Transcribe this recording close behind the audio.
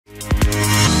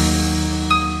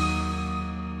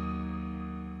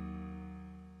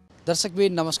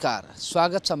दर्शकबिन नमस्कार,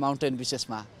 स्वागत छ माउन्टेन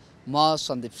विशेषमा। म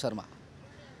सन्दीप शर्मा।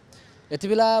 यति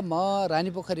बेला म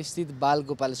रानीपोखरी स्थित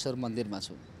बालगोपालेश्वर मन्दिरमा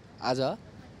छु। आज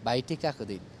भाइटिकाको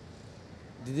दिन।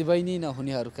 दिदीबहिनी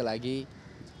नहुनेहरूका लागि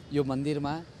यो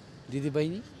मन्दिरमा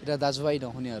दिदीबहिनी र दाजुभाइ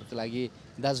नहुनेहरूका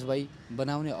लागि दाजुभाइ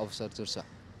बनाउने अवसर जुर्छ।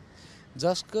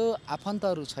 जसको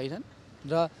आफन्तहरू छैनन्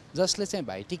र जसले चाहिँ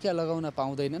भाइटिका लगाउन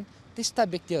पाउँदैनन् त्यस्ता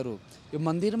व्यक्तिहरू यो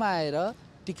मन्दिरमा आएर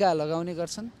टिका लगाउने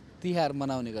गर्छन्, तिहार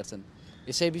मनाउने गर्छन्।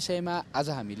 यसै विषयमा आज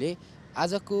हामीले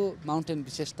आजको माउन्टेन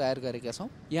विशेष तयार गरेका छौँ।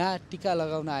 यहाँ टिका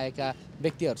लगाउन आएका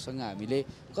व्यक्तिहरूसँग हामीले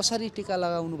कसरी टिका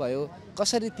लगाउनु भयो,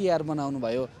 कसरी तिहार मनाउनु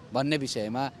भयो भन्ने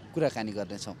विषयमा कुराकानी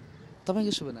गर्नेछौँ।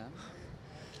 तपाईँको शुभ नाम?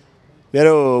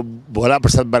 मेरो भोला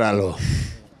प्रसाद बराल हो।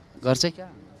 घर चाहिँ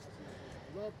कहाँ?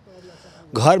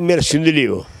 घर मेरो सिन्धुली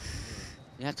हो।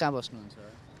 यहाँ कहाँ बस्नुहुन्छ?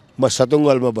 म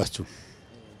सतुङ्गलमा बस्छु।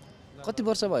 कति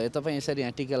वर्ष भयो तपाईँ यसरी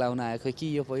यहाँ टिका लगाउन आएको कि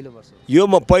यो पहिलो वर्ष हो? यो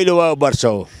म पहिलो वर्ष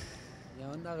हो।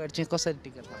 यहाँभन्दा अगाडि चाहिँ कसरी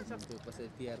टिका लगाउनुहुन्थ्यो, कसरी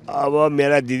तिहार? अब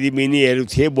मेरा दिदीबहिनीहरू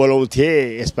थिए,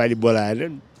 बोलाउँथे, यसपालि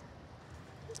बोलाएनन्।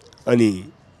 अनि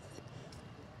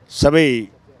सबै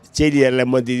चेलीहरूलाई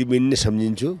म दिदीबहिनी नै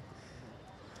सम्झिन्छु।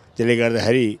 त्यसले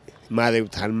गर्दाखेरि महादेव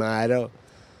थानमा आएर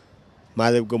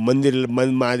महादेवको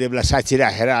महादेवलाई साक्षी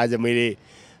राखेर आज मैले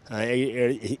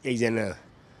एकजना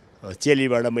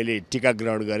चेलीबाट मैले टिका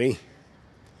ग्रहण गरेँ।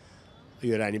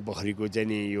 यो रानीपोखरीको चाहिँ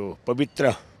नि यो पवित्र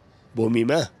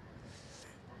भूमिमा।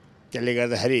 त्यसले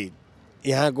गर्दाखेरि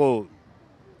यहाँको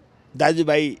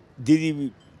दाजुभाइ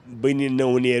दिदीबहिनी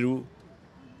नहुनेहरू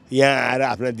यहाँ आएर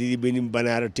आफ्ना दिदीबहिनी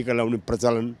बनाएर टिका लगाउने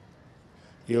प्रचलन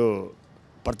यो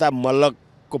प्रताप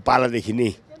मल्लको पालादेखि नै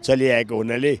चलिआएको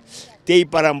हुनाले त्यही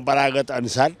परम्परागत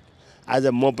अनुसार आज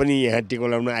म पनि यहाँ टिका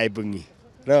लगाउन आइपुगेँ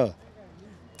र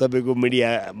तपाईँको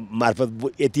मिडिया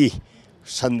मार्फत यति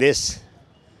सन्देश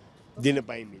दिन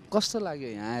पाएँ। कस्तो लाग्यो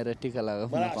यहाँ आएर टिका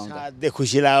लगाउन पाउँदा? असाध्यै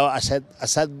खुसी लाग्यो,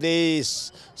 असाध्यै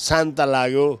शान्त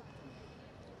लाग्यो।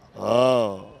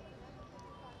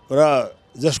 र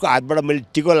जसको हातबाट मैले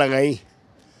टिको लगाएँ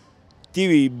ती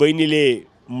बहिनीले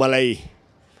मलाई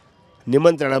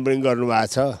निमन्त्रणा पनि गर्नुभएको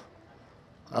छ।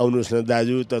 आउनुहोस् न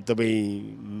दाजु, त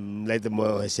तपाईँलाई त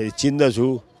म यसरी चिन्दछु,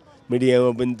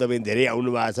 मिडियामा पनि तपाईँ धेरै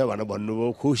आउनुभएको छ भनेर भन्नुभयो।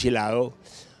 खुसी लाग्यो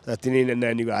र तिनै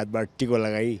नानीको हातबाट टिको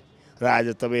लगाएँ र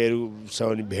आज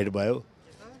तपाईँहरूसँग भेट भयो।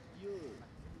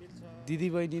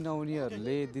 दिदीबहिनी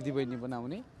नहुनेहरूले दिदीबहिनी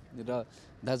बनाउने र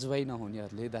दाजुभाइ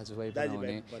नहुनेहरूले दाजुभाइ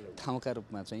बनाउने ठाउँका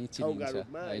रूपमा चाहिँ चिनिन्छ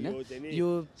हैन? यो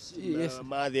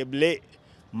महादेवले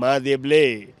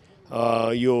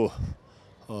यो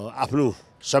आफ्नो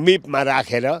समीपमा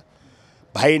राखेर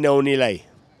भाइ नहुनेलाई,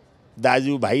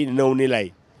 दाजुभाइ नहुनेलाई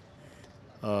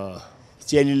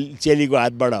चेलीको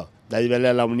हातबाट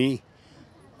दाजुभाइलाई लाउने,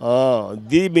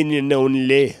 दिदीबहिनी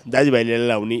नहुनेले दाजुभाइले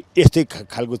लाउने, यस्तै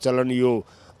खालको चलन यो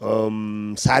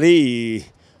साह्रै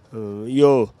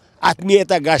यो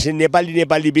आत्मीयता गाँसिने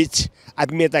नेपाली बिच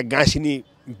आत्मीयता गाँसिने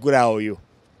कुरा हो। यो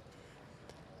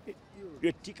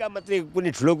टिका मात्रै कुनै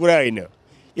ठुलो कुरा होइन,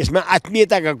 यसमा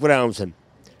आत्मीयताका कुरा आउँछन्।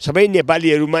 सबै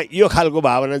नेपालीहरूमा यो खालको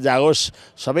भावना जागोस्,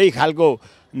 सबै खालको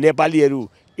नेपालीहरू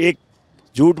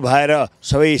एकजुट भएर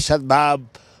सबै सद्भाव,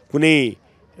 कुनै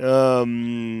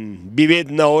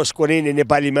विभेद नहोस्, कुनै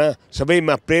नेपालीमा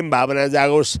सबैमा प्रेम भावना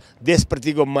जागोस्,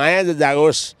 देशप्रतिको माया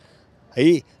जागोस्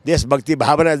है, देशभक्ति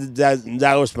भावना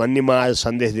जागोस् भन्ने म आज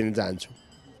सन्देश दिन चाहन्छु।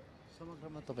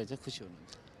 समग्रमा तपाईँ चाहिँ खुसी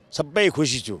हुनुहुन्छ? सबै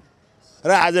खुसी छु। र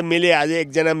आज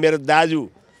एकजना मेरो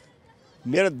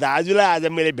दाजुलाई आज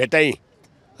मैले भेटाएँ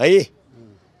है।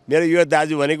 मेरो यो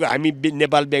दाजु भनेको हामी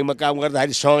नेपाल ब्याङ्कमा काम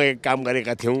गर्दाखेरि सँगै काम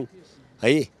गरेका थियौँ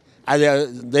है। आज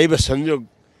दैव संयोग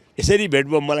यसरी भेट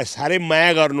भयो। मलाई साह्रै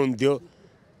माया गर्नुहुन्थ्यो।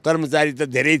 कर्मचारी त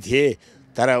धेरै थिए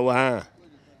तर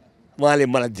उहाँले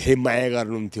मलाई धेरै माया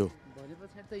गर्नुहुन्थ्यो।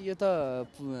 भनेपछि त यो त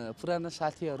पुरानो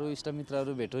साथीहरू,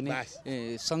 इष्टमित्रहरू भेट्ने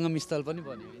सङ्गम स्थल पनि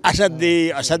बन्यो।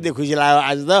 असाध्यै खुसी लाग्यो।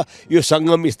 आज त यो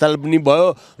सङ्गम स्थल पनि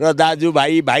भयो र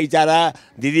दाजुभाइ भाइचारा,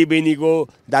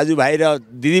 दाजुभाइ र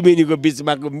दिदीबहिनीको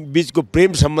बिचको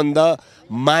प्रेम सम्बन्ध,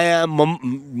 माया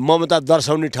ममता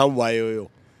दर्शाउने ठाउँ भयो यो।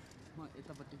 म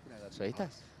यतापट्टि कुरा गर्छु है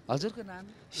त। हजुरको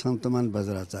नाम? सन्तमान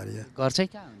बज्राचार्य। घर चाहिँ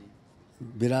कहाँ हुने?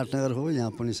 विराटनगर हो,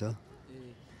 यहाँ पनि छ।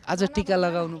 आज टिका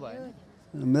लगाउनु भयो?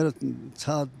 मेरो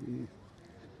छ।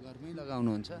 घरमै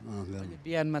लगाउनुहुन्छ?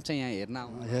 बिहानमा चाहिँ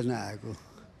यहाँ हेर्न आएको।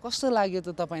 कस्तो लाग्यो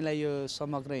त तपाईँलाई यो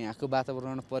समग्र यहाँको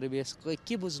वातावरण, परिवेश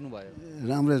के बुझ्नुभयो?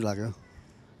 राम्रै लाग्यो।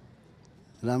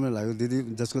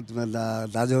 दिदी जसको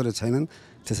दाजुहरू छैनन्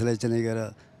त्यसलाई चाहिँ गएर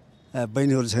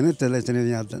बहिनीहरू छैन त्यसलाई चाहिँ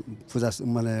यहाँ पूजा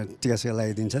मलाई टिकासिका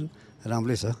लगाइदिन्छन्।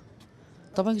 राम्रै छ।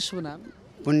 तपाईँको शुभ नाम?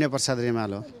 पुण्य प्रसाद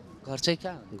रिमाल हो। घर चाहिँ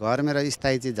कहाँ? घर मेरो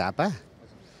स्थायी चाहिँ झापा,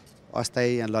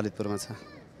 अस्थायी यहाँ ललितपुरमा छ।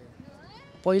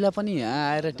 पहिला पनि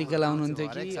यहाँ आएर टिका लाउनुहुन्थ्यो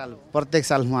कि प्रत्येक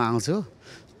साल म आउँछु।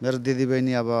 मेरो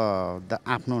दिदीबहिनी अब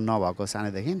आफ्नो नभएको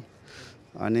सानैदेखि,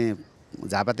 अनि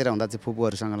झापातिर हुँदा चाहिँ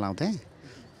फुपूहरूसँग लाउँथेँ।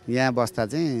 यहाँ बस्दा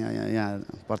चाहिँ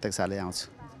यहाँ प्रत्येक सालै आउँछु।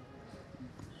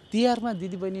 तिहारमा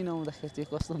दिदीबहिनी नआउँदाखेरि चाहिँ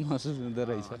कस्तो महसुस हुँदो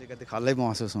रहेछ? अलिकति खल्लै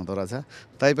महसुस हुँदो रहेछ।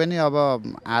 तैपनि अब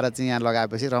आएर चाहिँ यहाँ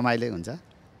लगाएपछि रमाइलो हुन्छ।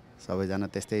 सबैजना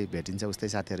त्यस्तै भेटिन्छ, उस्तै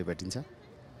साथीहरू भेटिन्छ।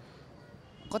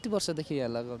 कति वर्षदेखि यहाँ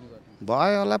लगाउने गर्नु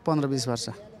भयो होला 15-20 वर्ष।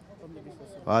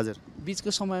 हजुर,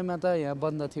 बिचको समयमा त यहाँ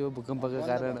बन्द थियो भूकम्पको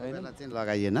कारण होइन? बेला चाहिँ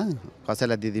लगाइएन,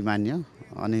 कसैलाई दिदी मानियो।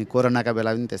 अनि कोरोनाका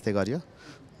बेला पनि त्यस्तै गरियो,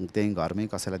 त्यही घरमै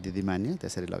कसैलाई दिदी मानियो,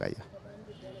 त्यसरी लगाइयो।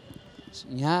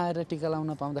 यहाँ आएर टिका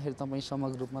लाउन पाउँदाखेरि तपाईँ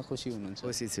समग्र रूपमा खुसी हुनुहुन्छ?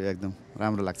 खुसी छु, एकदम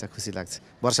राम्रो लाग्छ, खुसी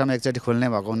लाग्छ। वर्षमा एकचोटि खोल्ने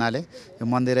भएको हुनाले यो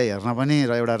मन्दिरै हेर्न पनि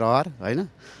एउटा रहर होइन,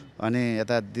 अनि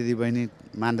यता दिदीबहिनी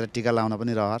मानेर टिका लाउन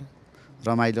पनि रहर,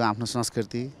 रमाइलो, आफ्नो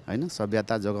संस्कृति होइन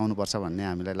सभ्यता जोगाउनुपर्छ भन्ने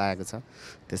हामीलाई लागेको छ।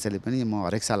 त्यसैले पनि म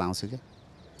हरेक साल आउँछु क्या।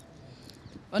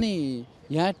 अनि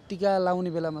यहाँ टिका लाउने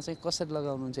बेलामा चाहिँ कसरी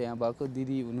लगाउनुहुन्छ? यहाँ भएको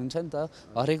दिदी हुनुहुन्छ नि त,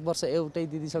 हरेक वर्ष एउटै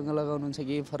दिदीसँग लगाउनुहुन्छ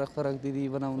कि फरक फरक दिदी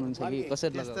बनाउनुहुन्छ कि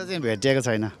कसरी? त्यस्तो चाहिँ भेटिएको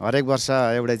छैन, हरेक वर्ष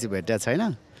एउटै चाहिँ भेटिएको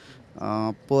छैन।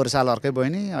 पोहोर साल अर्कै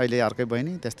बहिनी, अहिले अर्कै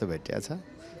बहिनी, त्यस्तो भेटिएको छ।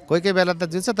 कोही कोही बेला त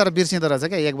जुत्छ, तर बिर्सिँदो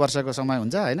रहेछ क्या। एक वर्षको समय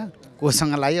हुन्छ होइन,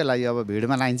 कोसँग लाइयो अब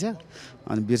भिडमा लाइन्छ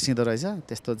अनि बिर्सिँदो रहेछ,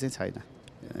 त्यस्तो चाहिँ छैन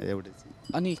एउटै।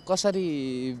 अनि कसरी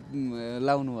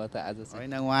लाउनु भयो त आज चाहिँ?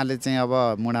 होइन, उहाँले चाहिँ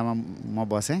अब मुढामा म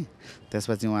बसेँ,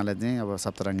 त्यसपछि उहाँले चाहिँ अब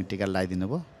सप्तरङ्गी टिका लगाइदिनु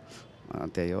भयो।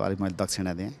 त्यही हो, अलिक मैले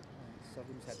दक्षिणा दिएँ,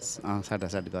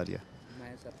 साटासाट गरियो।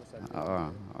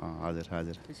 हजुर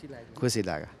हजुर, खुसी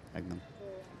लाग्यो एकदम।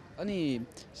 अनि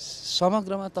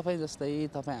समग्रमा तपाईँ जस्तै,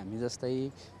 तपाईँ हामी जस्तै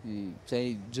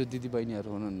चाहिँ जो दिदीबहिनीहरू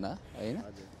हुनुहुन्न होइन,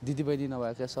 दिदीबहिनी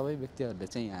नभएका सबै व्यक्तिहरूले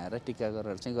चाहिँ यहाँ आएर टिका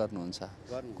गरेर चाहिँ गर्नुहुन्छ।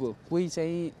 कोही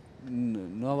चाहिँ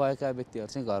नभएका व्यक्तिहरू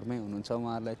चाहिँ घरमै हुनुहुन्छ,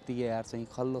 उहाँहरूलाई तिहार चाहिँ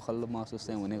खल्लो खल्लो महसुस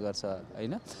चाहिँ हुने गर्छ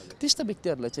होइन। त्यस्तो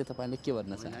व्यक्तिहरूलाई चाहिँ तपाईँले के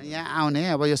भन्न चाहनुहुन्छ? यहाँ आउने,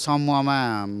 अब यो समूहमा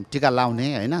टिका लाउने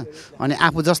होइन, अनि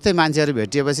आफू जस्तै मान्छेहरू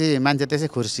भेटिएपछि मान्छे त्यसै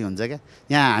खुसी हुन्छ क्या।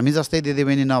 यहाँ हामी जस्तै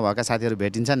दिदीबहिनी नभएका साथीहरू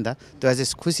भेटिन्छ नि त, त्यो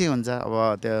चाहिँ खुसी हुन्छ।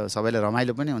 अब त्यो सबैले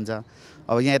रमाइलो पनि हुन्छ।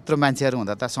 अब यहाँ यत्रो मान्छेहरू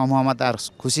हुँदा त समूहमा त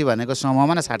खुसी भनेको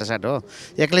समूहमा नै साटासाट हो।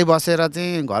 एक्लै बसेर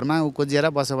चाहिँ घरमा कुजिएर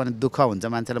बस्यो भने दुःख हुन्छ,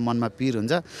 मान्छेलाई मनमा पिर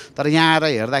हुन्छ। तर यहाँ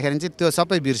आएर हेर्दाखेरि चाहिँ त्यो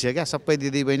सबै बिर्स्यो क्या, सबै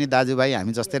दिदीबहिनी दाजुभाइ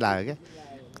हामी जस्तै लाग्यो क्या।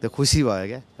 त्यो खुसी भयो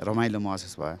क्या, रमाइलो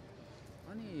महसुस भयो।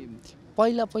 अनि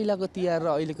पहिलाको तिहार र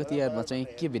अहिलेको तिहारमा चाहिँ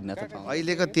के भिन्नता पाउँछ?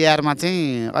 अहिलेको तिहारमा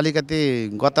चाहिँ अलिकति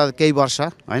गत केही वर्ष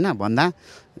होइन भन्दा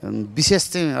विशेष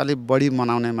चाहिँ अलिक बढी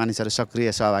मनाउने मानिसहरू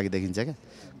सक्रिय सहभागी देखिन्छ क्या।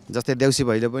 जस्तै देउसी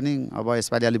भैलो पनि अब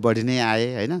यसपालि अलिक बढी नै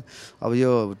आए होइन। अब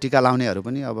यो टिका लाउनेहरू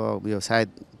पनि अब यो सायद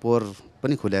पोहोर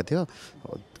पनि खुलेको थियो,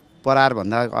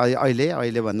 परारभन्दा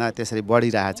अहिले भन्दा त्यसरी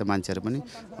बढिरहेको छ मान्छेहरू पनि,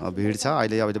 भिड छ।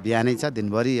 अहिले बिहानै छ,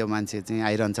 दिनभरि यो मान्छे चाहिँ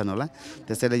आइरहन्छन् होला।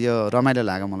 त्यसैले यो रमाइलो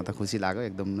लाग्यो, मलाई त खुसी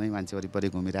लाग्यो एकदम नै। मान्छे वरिपरि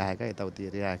घुमिरहेका, यताउति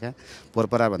हेरिरहेका, पोहोर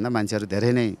परारभन्दा मान्छेहरू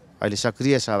धेरै नै अहिले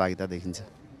सक्रिय सहभागिता देखिन्छ।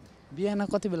 बिहान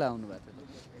कति बेला आउनुभएको थियो?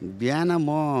 बिहान म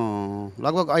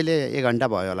लगभग अहिले 1 घन्टा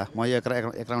भयो होला। म यो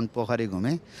एक राउन्ड पोखरी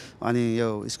घुमेँ, अनि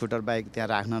यो स्कुटर बाइक त्यहाँ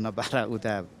राख्न नपाएर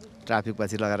उता ट्राफिक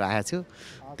पछि लगाएर राखेको छु।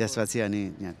 त्यसपछि अनि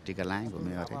यहाँ टिका लाएँ,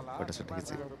 घुमेँ, अरे फोटोसोटो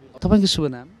खिचेँ। तपाईँको शुभ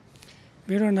नाम?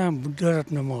 मेरो नाम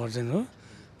बुद्धरत्न महर्जन हो।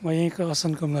 म यहीँको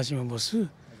असन कमलासीमा बस्छु।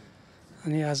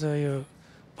 अनि आज यो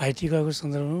भाइटिकाको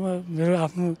सन्दर्भमा मेरो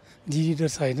आफ्नो दिदी त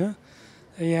छैन।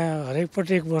 यहाँ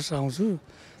प्रत्येक वर्ष आउँछु,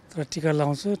 तर टिका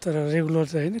लाउँछु, तर रेगुलर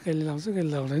त होइन, कहिले लाउँछु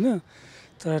कहिले लाउँदैन।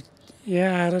 तर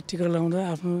यहाँ आएर टिका लाउँदा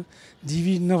आफ्नो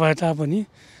दिदी नभए तापनि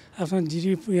आफ्नो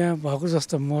दिदी यहाँ भएको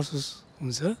जस्तो महसुस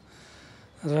हुन्छ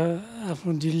र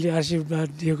आफ्नो दिदीले आशीर्वाद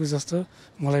दिएको जस्तो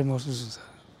मलाई महसुस हुन्छ।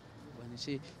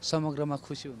 भनेपछि समग्रमा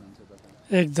खुसी हुनुहुन्छ तपाईँ?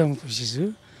 एकदम खुसी छु।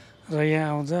 र यहाँ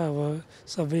आउँदा अब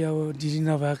सबै अब दिदी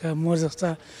नभएका म जस्ता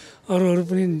अरूहरू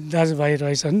पनि दाजुभाइ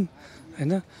रहेछन्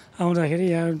होइन। आउँदाखेरि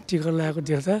यहाँ टिका लगाएको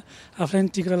देख्दा आफूलाई पनि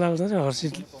टिका लाग्दा चाहिँ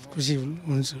हर्षित खुसी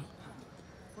हुन्छु।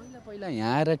 पहिला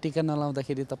यहाँ आएर टिका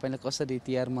नलाउँदाखेरि तपाईँले कसरी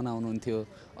तिहार मनाउनुहुन्थ्यो,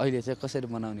 अहिले चाहिँ कसरी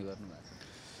मनाउने गर्नुभएको छ?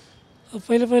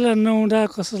 पहिला नहुँदा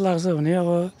कस्तो लाग्छ भने अब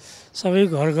सबै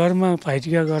घरमा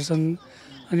भाइटिका गर्छन्,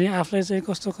 अनि आफूलाई चाहिँ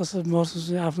कस्तो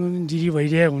महसुस, आफ्नो दिदी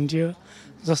भइरहेको हुन्थ्यो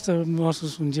जस्तो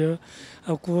महसुस हुन्थ्यो।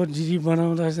 अब को दिदी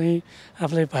बनाउँदा चाहिँ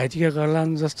आफूलाई भाइटिका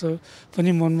गर्लान् जस्तो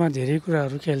पनि मनमा धेरै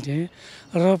कुराहरू खेल्थेँ।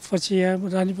 र पछि यहाँ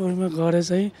रानीपोखरीमा गएर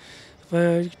चाहिँ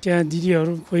त्यहाँ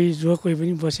दिदीहरू कोही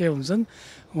पनि बसेका हुन्छन्,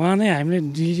 उहाँ नै हामीले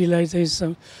दिदीलाई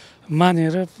चाहिँ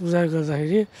मानेर पूजा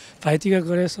गर्दाखेरि भाइटिका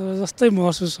गरे जस्तै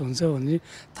महसुस हुन्छ भन्ने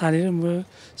ठानेर म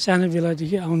सानो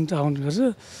बेलादेखि आउनु गर्छु।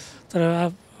 तर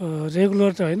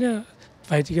रेगुलर त होइन,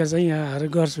 भाइटिका चाहिँ यहाँ आएर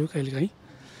गर्छु कहिलेकाहीँ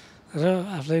र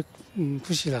आफूलाई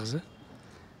खुसी लाग्छ।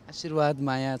 आशीर्वाद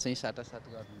माया चाहिँ साटासाट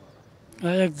गर्नुभयो।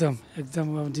 एकदम एकदम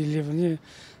अब दिदीले पनि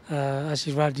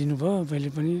आशीर्वाद दिनुभयो, मैले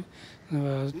पनि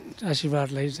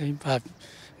आशीर्वादलाई चाहिँ पाप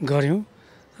गऱ्यौँ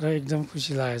र एकदम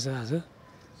खुसी लागेछ आज।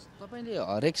 तपाईँले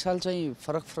हरेक साल चाहिँ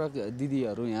फरक फरक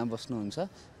दिदीहरू यहाँ बस्नुहुन्छ,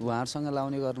 उहाँहरूसँग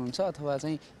लाउने गर्नुहुन्छ अथवा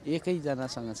चाहिँ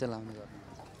एकैजनासँग चाहिँ लाउने गर्नुहुन्छ?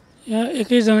 यहाँ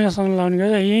एकैजनासँग लाउने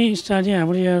गरेर यहीँ स्थानीय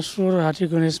हाम्रो यहाँ 16 हाटी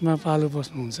गणेशमा पालो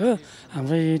बस्नुहुन्छ,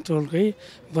 हाम्रो यही टोलकै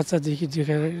बच्चादेखि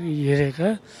देखेर हेरेका,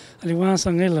 अनि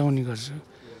उहाँसँगै लाउने गर्छु।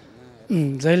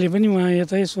 जहिले पनि उहाँ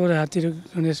यतै 16 हाटी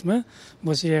गणेशमा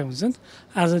बसिरहेका हुन्छन्।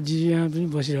 आज दिदी यहाँ पनि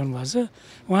बसिरहनु भएको छ,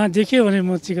 उहाँ देख्यो भने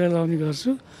म टिका लाउने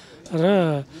गर्छु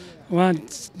र उहाँ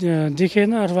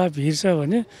देखेन अथवा भिड छ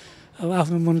भने अब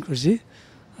आफ्नो मन खुसी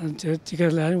त्यो टिका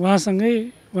लगाएर उहाँसँगै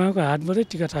उहाँको हातबाटै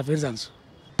टिका थापेर जान्छु।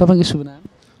 तपाईँको शुभ नाम?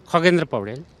 खगेन्द्र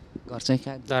पौडेल, घर चाहिँ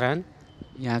कहाँ? धरान।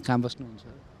 यहाँ कहाँ बस्नुहुन्छ?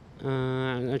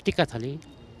 टिकाथली।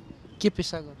 के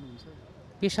पेसा गर्नुहुन्छ?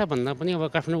 पेसा भन्दा पनि अब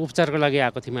काठमाडौँ उपचारको लागि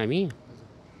आएको थियौँ हामी,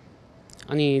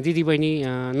 अनि दिदीबहिनी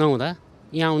नहुँदा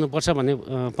यहाँ आउनुपर्छ भन्ने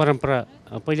परम्परा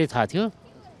पहिल्यै थाहा थियो,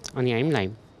 अनि हामी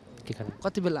लायौँ टिका।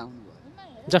 कति बेला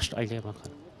आउनुभयो? जस्ट अहिले भर्खर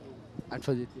 8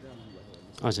 बजेतिर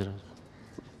आउनुभयो। हजुर।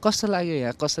 कस्तो लाग्यो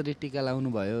यहाँ कसरी टिका लाउनु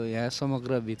भयो? यहाँ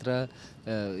समग्रभित्र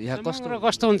यहाँ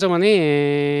कस्तो हुन्छ भने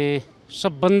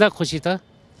सबभन्दा खुसी त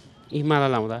यी माला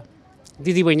लाउँदा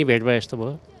दिदीबहिनी भेट भए जस्तो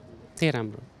भयो, त्यही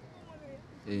राम्रो।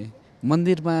 ए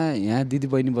मन्दिरमा यहाँ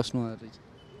दिदीबहिनी बस्नु रहेछ?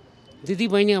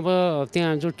 दिदीबहिनी अब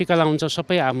त्यहाँ जो टिका लाउँछ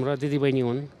सबै हाम्रो दिदीबहिनी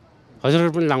हुन्,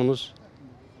 हजुरहरू पनि लाउनुहोस्।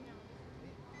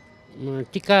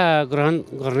 टिका ग्रहण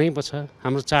गर्नै पर्छ,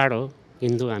 हाम्रो चाड हो,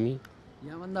 हिन्दू हामी।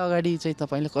 यहाँभन्दा अगाडि चाहिँ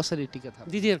तपाईँले कसरी टिका थाप्नु?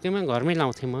 दिदीहरूकैमा घरमै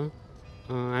लाउँथेँ म,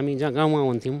 हामी जहाँ गाउँमा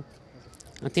हुन्थ्यौँ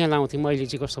त्यहाँ लाउँथ्यौँ। अहिले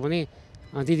चाहिँ कस्तो भने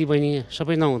दिदीबहिनी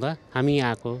सबै नहुँदा हामी यहाँ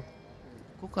आएको।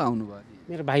 को आउनुभयो?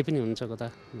 मेरो भाइ पनि हुनुहुन्छ, कता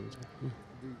हुनुहुन्छ।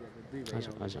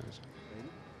 हजुर हजुर हजुर।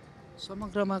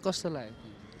 समग्रमा कस्तो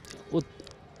लाग्यो?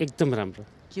 एकदम राम्रो।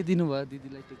 के दिनुभयो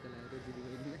दिदीलाई टिका लगाएर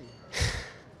दिदीबहिनीलाई?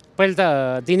 पहिला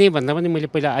त दिने भन्दा पनि मैले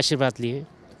पहिला आशीर्वाद लिएँ,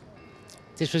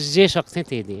 त्यसपछि जे सक्थेँ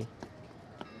त्यही दिएँ।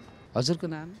 हजुरको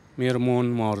नाम? मेरो मोहन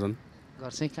महर्जन।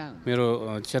 घर चाहिँ कहाँ? मेरो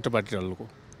क्षेत्रपाटी ढल्को।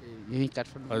 यही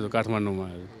काठमाडौँ? हजुर, काठमाडौँमा।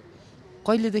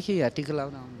 कहिलेदेखि यहाँ टिका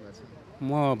लाउन आउनुभएको छ?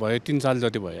 म भयो 3 साल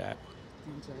जति भयो आएको।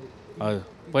 हजुर,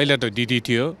 पहिला त दिदी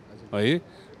थियो है,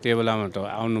 त्यो बेलामा त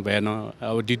आउनु भएन,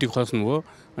 अब दिदी खस्नुभयो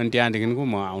अनि त्यहाँदेखिको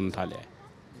म आउनु थालेँ।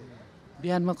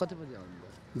 बिहानमा कति बजी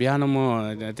आउनुभयो? बिहान म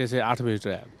त्यसै 8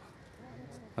 बजीतिर आएको।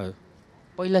 हजुर।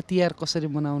 पहिला तिहार कसरी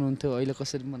मनाउनुहुन्थ्यो, अहिले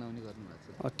कसरी मनाउने गर्नुभएको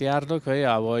छ? तिहार त खै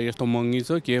अब यस्तो महँगी छ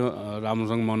के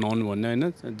राम्रोसँग मनाउनु भन्ने होइन,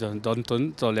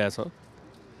 जन्तन चल्या छ।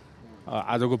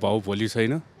 आजको भाउ भोलि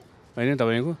छैन होइन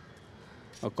तपाईँको,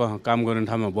 काम गर्ने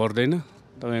ठाउँमा बढ्दैन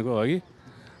तपाईँको, अघि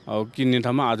अब किन्ने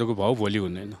ठाउँमा आजको भाउ भोलि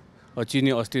हुँदैन।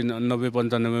 चिनी अस्ति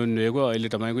 90-95 लिएको, अहिले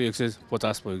तपाईँको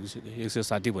 150 भइसक्यो,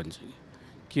 160 भनिसक्यो।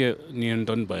 के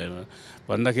नियन्त्रण भयो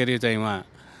भन्दाखेरि चाहिँ उहाँ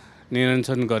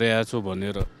नियन्त्रण गरेको छु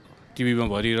भनेर टिभीमा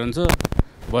भरिरहन्छ,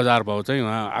 बजार भाउ चाहिँ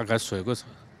उहाँ आकाश छोएको छ,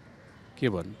 के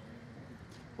भन्नु।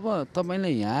 अब तपाईँले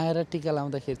यहाँ आएर टिका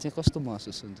लाउँदाखेरि चाहिँ कस्तो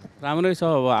महसुस हुन्छ? राम्रै छ,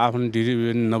 अब आफ्नो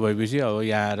दिदी नभएपछि अब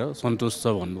यहाँ आएर सन्तोष छ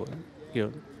भन्नुभयो, के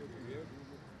हो।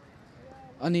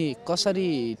 अनि कसरी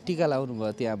टिका लाउनु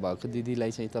भयो त्यहाँ भएको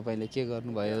दिदीलाई चाहिँ तपाईँले के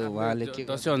गर्नुभयो? उहाँले के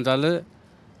दसैँ अनुसारले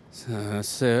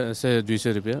 100-200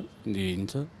 रुपियाँ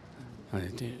दिइन्छ, अनि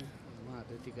त्यो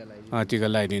टिका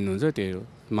लगाइदिनुहुन्छ, त्यही हो।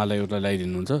 माला एउटा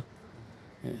लगाइदिनुहुन्छ,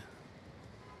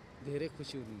 धेरै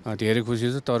खुसी हुनुहुन्छ? धेरै खुसी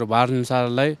छ। तर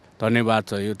भारतसारलाई धन्यवाद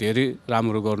छ, यो धेरै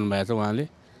राम्रो गर्नुभएको छ उहाँले।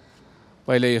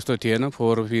 पहिला यस्तो थिएन,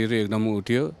 फोहोर फिर एकदम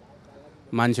उठ्यो,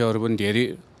 मान्छेहरू पनि धेरै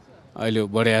अहिले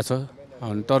बढिया छ।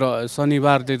 तर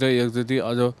शनिबारतिर एकचोटि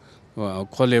अझ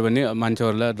खोल्यो भने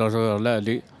मान्छेहरूलाई, दर्शकहरूलाई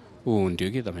अलिक हुन्थ्यो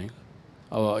कि तपाईँको।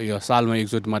 अब यो सालमा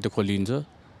एकचोटि मात्रै खोलिन्छ।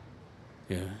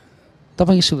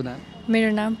 तपाईँको शुभ नाम? मेरो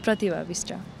नाम प्रतिभा विष्ट।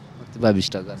 प्रतिभा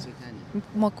विष्ट। घर चाहिँ कहाँ?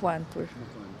 मकवानपुर।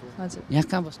 हजुर। यहाँ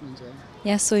कहाँ बस्नुहुन्छ?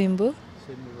 यहाँ स्वयम्भू।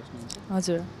 बस्नुहुन्छ?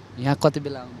 हजुर। यहाँ कति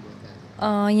बेला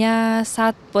आउनुभयो? यहाँ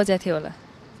 7 बजे थियो होला।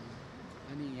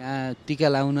 अनि यहाँ टिका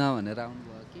लाउन भनेर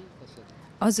आउनुभयो कि कसरी?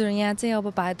 हजुर, यहाँ चाहिँ अब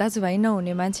दाजुभाइ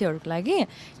नहुने मान्छेहरूको लागि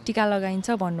टिका लगाइन्छ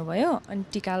भन्नुभयो, अनि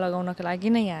टिका लगाउनको लागि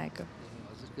नै यहाँ आएको।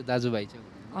 हजुरको दाजुभाइ चाहिँ?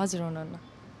 हजुर, हुनुहुन्न।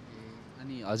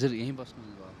 अनि हजुर यहीँ बस्नुहुन्छ?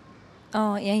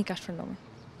 यहीँ काठमाडौँमा।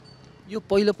 यो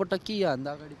पहिलोपटक कि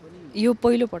योभन्दा अगाडि पनि? यो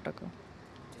पहिलोपटक हो।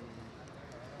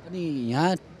 अनि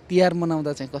यहाँ तिहार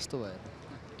मनाउँदा चाहिँ कस्तो भयो?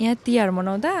 यहाँ तिहार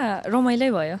मनाउँदा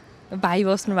रमाइलै भयो। भाइ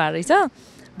बस्नु भएको रहेछ,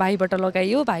 भाइबाट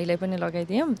लगाइयो, भाइलाई पनि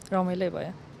लगाइदियौँ, रमाइलै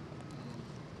भयो।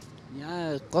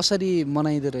 यहाँ कसरी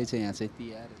मनाइँदो रहेछ यहाँ चाहिँ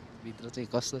तिहार? भित्र चाहिँ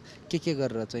कस्तो के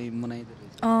गरेर चाहिँ मनाइँदो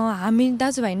रहेछ? हामी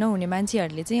दाजुभाइ नहुने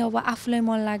मान्छेहरूले चाहिँ अब आफूलाई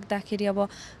मन लाग्दाखेरि अब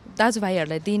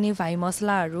दाजुभाइहरूलाई दिने भाइ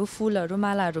मसलाहरू फुलहरू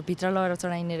मालाहरू भित्र लगेर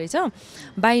चढाइने रहेछ।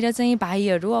 बाहिर चाहिँ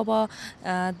भाइहरू अब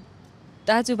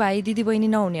दाजुभाइ दिदीबहिनी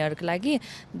नहुनेहरूको लागि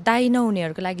दाइ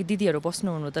नहुनेहरूको लागि दिदीहरू बस्नु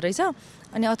हुँदो रहेछ।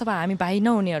 अनि अथवा हामी भाइ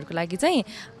नहुनेहरूको लागि चाहिँ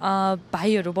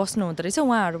भाइहरू बस्नु हुँदो रहेछ,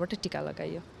 उहाँहरूबाट टिका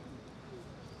लगाइयो।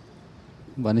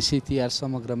 भनेपछि तिहार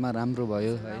समग्रमा राम्रो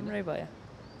भयो होइन? राम्रै भयो।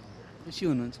 खुसी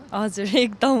हुनुहुन्छ? हजुर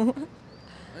एकदम।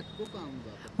 को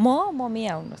आउनुभयो? मम्मी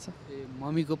आउनुहोस्।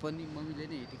 मम्मीको पनि मम्मीले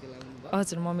नै टिका लगाउनु भयो?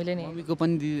 हजुर मम्मीले नै। मम्मीको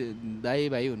पनि दाइ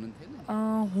भाइ हुनुहुन्थेन?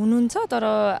 हुनुहुन्छ तर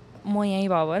म यहीँ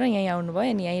भयो भएर यहीँ आउनुभयो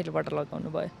अनि यहीँबाट लगाउनु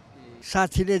भयो।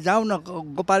 साथीले जाउँ न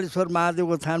गोपालेश्वर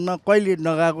महादेवको थानमा, कहिले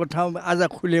नगएको ठाउँ आज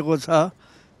खुलेको छ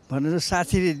भनेर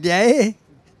साथीले ल्याए।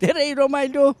 धेरै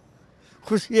रमाइलो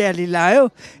खुसियाली लाग्यो।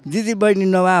 दिदीबहिनी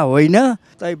नभए होइन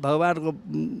तै भगवान्को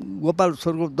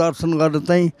गोपालेश्वरको दर्शन गर्न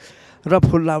चाहिँ र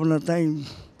फुल लाउन चाहिँ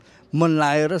मन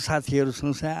लाग्यो र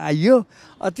साथीहरूसँग आइयो।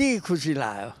 अति खुसी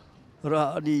लाग्यो। र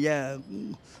अनि यहाँ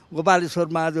गोपालेश्वर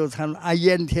महादेव थान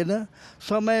आइएन थिएन,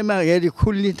 समयमा हेरी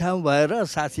खुल्ने ठाउँ भएर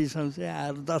साथीसँग चाहिँ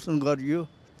आएर दर्शन गरियो,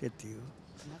 त्यति हो।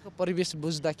 यहाँको परिवेश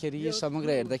बुझ्दाखेरि समग्र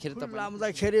हेर्दाखेरि तपाईँ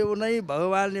लाउँदाखेरि उनी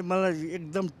भगवान्ले मलाई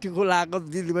एकदम टिको लगाएको,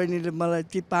 दिदीबहिनीले मलाई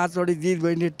ती 5 वटा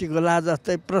दिदीबहिनीले टिको ला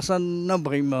जस्तै प्रसन्न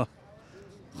भएँ म।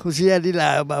 खुसियाली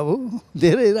लाग्यो बाबु,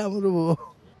 धेरै राम्रो भयो।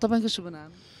 तपाईँको शुभ नाम?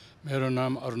 मेरो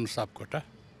नाम अरुण सापकोटा।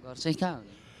 घर चाहिँ कहाँ हो?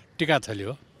 टिकाथली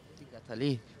हो।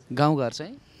 टिकाथली। गाउँघर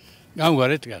चाहिँ?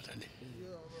 गाउँघरै टिकाथली।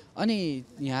 अनि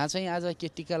यहाँ चाहिँ आज के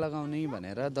टिका लगाउने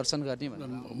भनेर दर्शन गर्ने भनेर?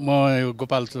 म यो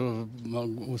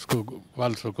उसको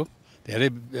गोपालचोकको धेरै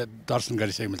दर्शन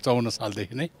गरिसकेँ। 54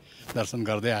 सालदेखि नै दर्शन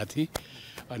गर्दै आएको थिएँ।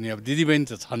 अनि अब दिदीबहिनी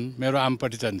त छन्, मेरो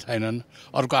आमापट्टि चाहिँ छैनन्।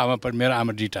 अर्को आमापट्टि मेरो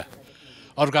आमा डिटा,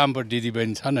 अर्को आमापट्टि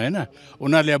दिदीबहिनी छन् होइन।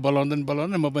 उनीहरूले बोलाउँदैन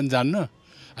म पनि जान्न।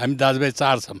 हामी दाजुभाइ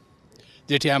 4 छौँ।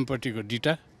 जेठी आमापट्टिको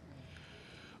डिटा,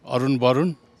 अरुण वरुण,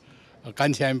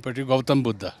 कान्छी आमापट्टि गौतम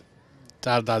बुद्ध,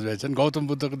 4 दाजुभाइ छन्। गौतम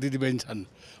बुद्धको दिदीबहिनी छन्,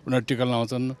 उनीहरू टिका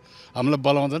लाउँछन्। हामीलाई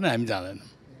बोलाउँदैन, हामी जाँदैनौँ।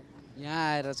 यहाँ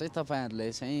आएर चाहिँ तपाईँहरूले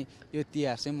चाहिँ यो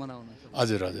तिहार चाहिँ मनाउनु?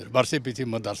 हजुर हजुर, वर्षैपछि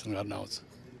म दर्शन गर्न आउँछु।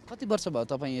 कति वर्ष भयो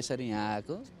तपाईँ यसरी यहाँ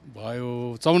आएको? भयो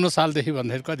 54 सालदेखि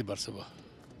भन्दाखेरि कति वर्ष भयो?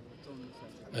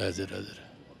 हजुर हजुर,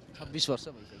 26 वर्ष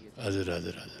भइसक्यो। हजुर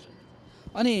हजुर हजुर।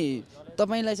 अनि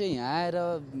तपाईँलाई चाहिँ यहाँ आएर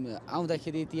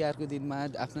आउँदाखेरि तिहारको दिनमा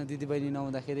आफ्ना दिदीबहिनी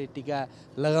नहुँदाखेरि टिका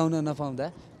लगाउन नपाउँदा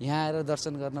यहाँ आएर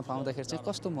दर्शन गर्न पाउँदाखेरि चाहिँ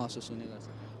कस्तो महसुस हुने गर्छ?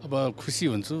 अब खुसी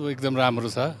हुन्छु, एकदम राम्रो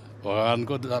छ।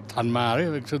 भगवान्को थानमा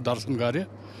आयो, एकचोटि दर्शन गऱ्यो,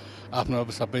 आफ्नो अब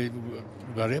सबै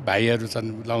गऱ्यो। भाइहरू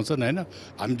छन् लाउँछन् होइन,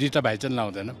 हामी 2टा भाइ चाहिँ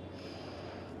लाउँदैनौँ।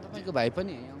 तपाईँको भाइ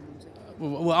पनि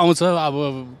ऊ आउँछ, अब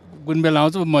कुन बेला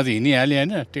आउँछ, म त हिँडिहालेँ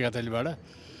होइन टिकाथलीबाट।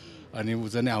 अनि ऊ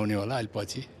चाहिँ आउने होला अहिले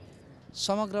पछि।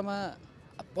 समग्रमा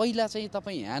पहिला चाहिँ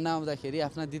तपाईँ यहाँ नआउँदाखेरि,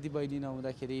 आफ्ना दिदीबहिनी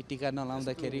नहुँदाखेरि, टिका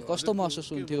नलाउँदाखेरि कस्तो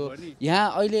महसुस हुन्थ्यो? यहाँ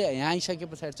अहिले यहाँ आइसके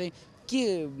पछाडि चाहिँ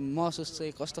के महसुस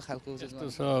चाहिँ कस्तो खालको?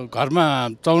 घरमा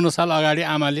 54 साल अगाडि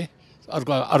आमाले,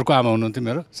 अर्को आमा हुनुहुन्थ्यो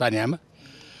मेरो, सानी आमा,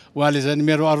 उहाँले चाहिँ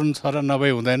मेरो अरुण छोरा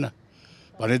नभई हुँदैन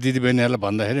भने दिदीबहिनीहरूलाई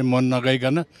भन्दाखेरि मन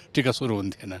नगइकन टिका सुरु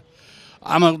हुन्थेन।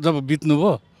 आमा जब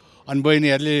बित्नुभयो अनि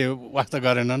बहिनीहरूले वास्ता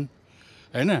गरेनन्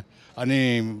होइन। अनि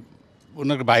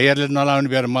उनीहरूको भाइहरूले नलाउने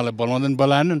बेर मलाई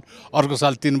बोलाएनन्। अर्को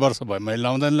साल 3 वर्ष भयो मैले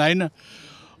लाउँदैन लाइन।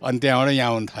 अनि त्यहाँबाट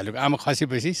यहाँ आउनु थालेको। आमा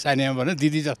खसेपछि सानी आमा भने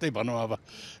दिदी जस्तै भनौँ, अब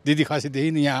दिदी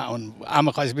खसेदेखि यहाँ आउनु,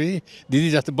 आमा खसेपछि दिदी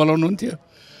जस्तै बोलाउनुहुन्थ्यो।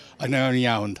 अनि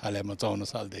यहाँ आउनु थालेँ म 54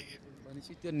 सालदेखि।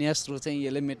 भनेपछि त्यो न्यास्रो चाहिँ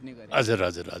यसले मेट्ने गरे? हजुर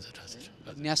हजुर हजुर हजुर,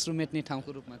 न्यास्रो मेट्ने ठाउँको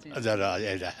रूपमा चाहिँ? हजुर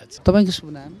आइरहेको छ। तपाईँको शुभ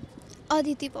नाम?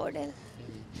 अदिति पौडेल।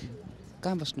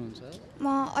 कहाँ बस्नुहुन्छ? म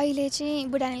अहिले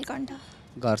चाहिँ बुढानीलकण्ठ।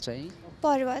 घर चाहिँ?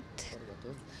 पर्वत।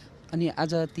 अनि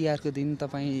आज तिहारको दिन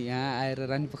तपाईँ यहाँ आएर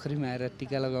रानीपोखरीमा आएर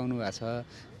टिका लगाउनु भएको छ,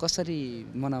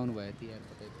 कसरी मनाउनु भयो तिहार?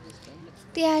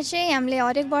 तिहार चाहिँ हामीले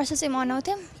हरेक वर्ष चाहिँ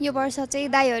मनाउँथ्यौँ। यो वर्ष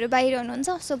चाहिँ दाइहरू बाहिर हुनुहुन्छ,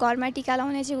 सो घरमा टिका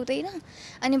लगाउने चाहिँ हुँदैन।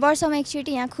 अनि वर्षमा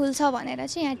एकचोटि यहाँ खुल्छ भनेर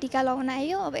चाहिँ यहाँ टिका लगाउन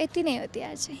आयो। अब यति नै हो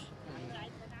तिहार चाहिँ।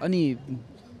 अनि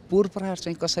पोहोर परार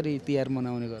चाहिँ कसरी तिहार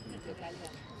मनाउने गर्नुहुन्थ्यो?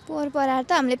 पोहोर परार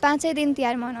त हामीले 5 दिन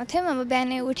तिहार मनाउँथ्यौँ। अब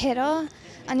बिहानै उठेर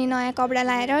अनि नयाँ कपडा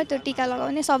लाएर त्यो टिका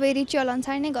लगाउने सबै रिचुअल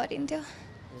अनुसार नै गरिन्थ्यो।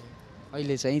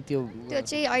 अहिले चाहिँ त्यो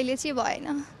चाहिँ अहिले चाहिँ भएन।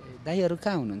 दाइहरू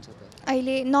कहाँ हुनुहुन्छ त?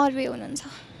 अहिले नर्वे हुनुहुन्छ।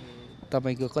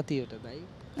 तपाईँको कतिवटा दाइ?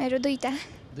 मेरो 2टा।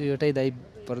 2वटै दाइ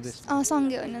परदेश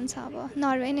सँगै हुनुहुन्छ, अब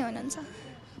नर्वे नै हुनुहुन्छ।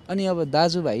 अनि अब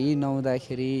दाजुभाइ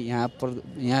नहुँदाखेरि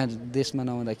यहाँ देशमा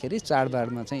नहुँदाखेरि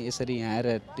चाडबाडमा चाहिँ यसरी यहाँ आएर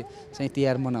चाहिँ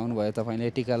तिहार मनाउनु भयो, तपाईँले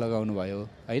टिका लगाउनु भयो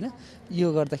होइन? यो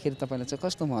गर्दाखेरि तपाईँलाई चाहिँ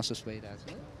कस्तो महसुस भइरहेको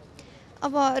छ?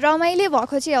 अब रमाइलो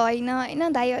भएको चाहिँ होइन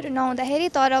दाइहरू नहुँदाखेरि,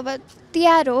 तर अब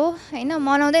तिहार हो होइन,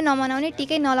 मनाउँदै नमनाउने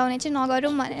टिकै नलाउने चाहिँ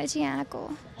नगरौँ भनेर चाहिँ यहाँ आएको हो।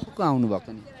 को आउनु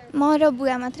भएको नि? म र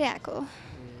बुवा मात्रै आएको हो।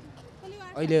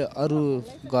 अहिले अरू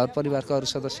घर परिवारका अरू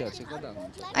सदस्यहरू चाहिँ कता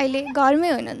हुनुहुन्छ? अहिले घरमै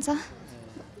हुनुहुन्छ।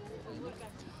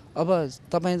 अब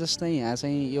तपाईँ जस्तै यहाँ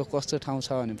चाहिँ यो कस्तो ठाउँ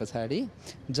छ भने पछाडि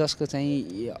जसको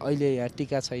चाहिँ अहिले यहाँ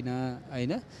टिका छैन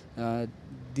होइन,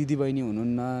 दिदीबहिनी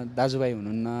हुनुहुन्न, दाजुभाइ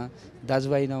हुनुहुन्न,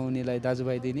 दाजुभाइ नहुनेलाई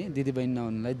दाजुभाइ दिने, दिदीबहिनी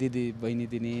नहुनेलाई दिदीबहिनी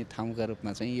दिने ठाउँका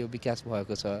रूपमा चाहिँ यो विकास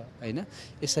भएको छ होइन।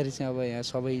 यसरी चाहिँ अब यहाँ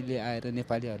सबैले आएर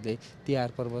नेपालीहरूले तिहार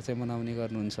पर्व चाहिँ मनाउने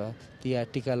गर्नुहुन्छ, तिहार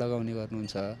टिका लगाउने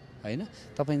गर्नुहुन्छ होइन।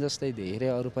 तपाईँ जस्तै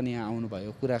धेरै अरू पनि यहाँ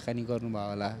आउनुभयो, कुराकानी गर्नुभयो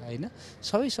होला होइन।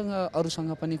 सबैसँग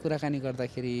अरूसँग पनि कुराकानी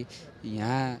गर्दाखेरि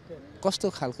यहाँ कस्तो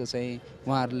खालको चाहिँ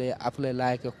उहाँहरूले आफूलाई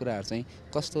लागेको कुराहरू चाहिँ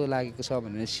कस्तो लागेको छ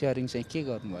भनेर सेयरिङ चाहिँ के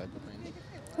गर्नुभयो तपाईँले?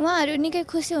 उहाँहरू निकै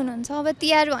खुसी हुनुहुन्छ। अब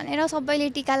तिहार भनेर सबैले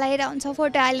टिका लगाइरहेको हुन्छ,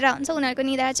 फोटो हालिरहेको हुन्छ, उनीहरूको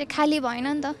निधार चाहिँ खाली भएन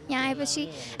नि त। यहाँ आएपछि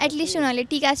एटलिस्ट उनीहरूले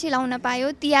टिका चाहिँ लाउन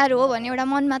पायो, तिहार हो भन्ने एउटा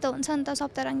मनमा त हुन्छ नि त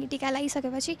सप्तरङ्गी टिका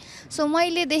लगाइसकेपछि। सो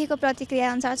मैले देखेको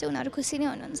प्रतिक्रिया अनुसार चाहिँ उनीहरू खुसी नै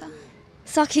हुनुहुन्छ।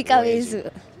 सखिका वेजु।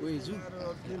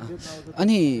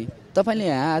 अनि तपाईँले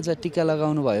यहाँ आज टिका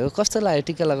लगाउनु भयो, कस्तो लाग्यो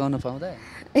टिका लगाउन पाउँदा?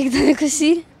 एकदमै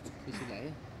खुसी।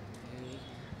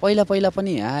 पहिला पहिला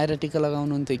पनि यहाँ आएर टिका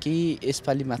लगाउनुहुन्थ्यो कि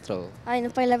यसपालि मात्र हो? होइन,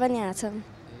 पहिला पनि यहाँ छौँ।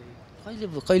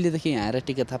 कहिलेदेखि यहाँ आएर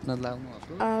टिका थाप्न लाग्नु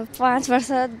भएको? 5 वर्ष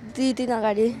 2-3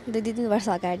 अगाडि, 2-3 वर्ष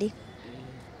अगाडि।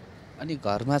 अनि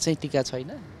घरमा चाहिँ टिका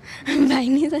छैन? भाइ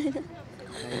नै छैन।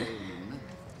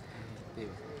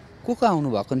 को आउनु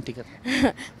भएको नि टिका?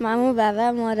 मामु, बाबा,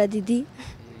 म र दिदी।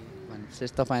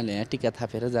 भनेपछि तपाईँले यहाँ टिका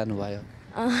थापेर जानुभयो।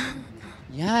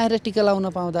 यहाँ आएर टिका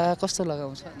लाउन पाउँदा कस्तो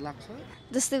लाग्छ?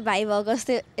 जस्तै भाइ भएको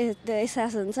जस्तै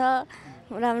एहसास हुन्छ,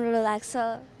 राम्रो लाग्छ।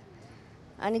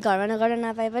 अनि घरमा नगर्न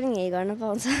नपाए पनि यही गर्न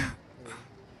पाउँछ।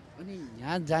 अनि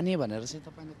यहाँ जाने भनेर चाहिँ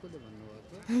तपाईँले कसले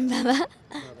भन्नुभएको?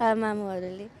 बाबा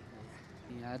मामुहरूले।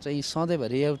 यहाँ चाहिँ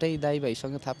सधैँभरि एउटै दाइ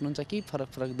भाइसँग थाप्नुहुन्छ कि फरक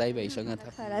फरक दाइ भाइसँग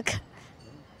फरक?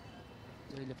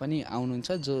 जहिले पनि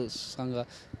आउनुहुन्छ जोसँग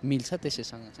मिल्छ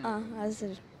त्यसैसँग चाहिँ?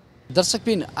 हजुर।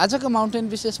 दर्शकबिन, आजको माउन्टेन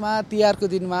विशेषमा तिहारको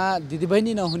दिनमा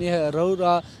दिदीबहिनी नहुनेहरू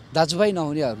र दाजुभाइ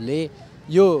नहुनेहरूले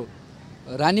यो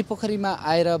रानीपोखरीमा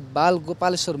आएर बाल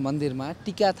गोपालेश्वर मन्दिरमा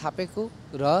टिका थापेको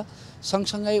र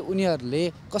सँगसँगै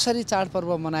उनीहरूले कसरी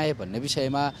चाडपर्व मनाए भन्ने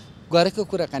विषयमा गरेको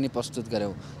कुराकानी प्रस्तुत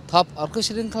गऱ्यौँ। थप अर्को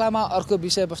श्रृङ्खलामा अर्को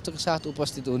विषयवस्तुको साथ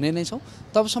उपस्थित हुने नै छौँ।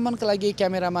 तबसम्मका लागि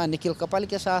क्यामेरामा निखिल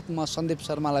कपालीका साथ म सन्दीप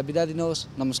शर्मालाई बिदा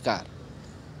दिनुहोस्। नमस्कार।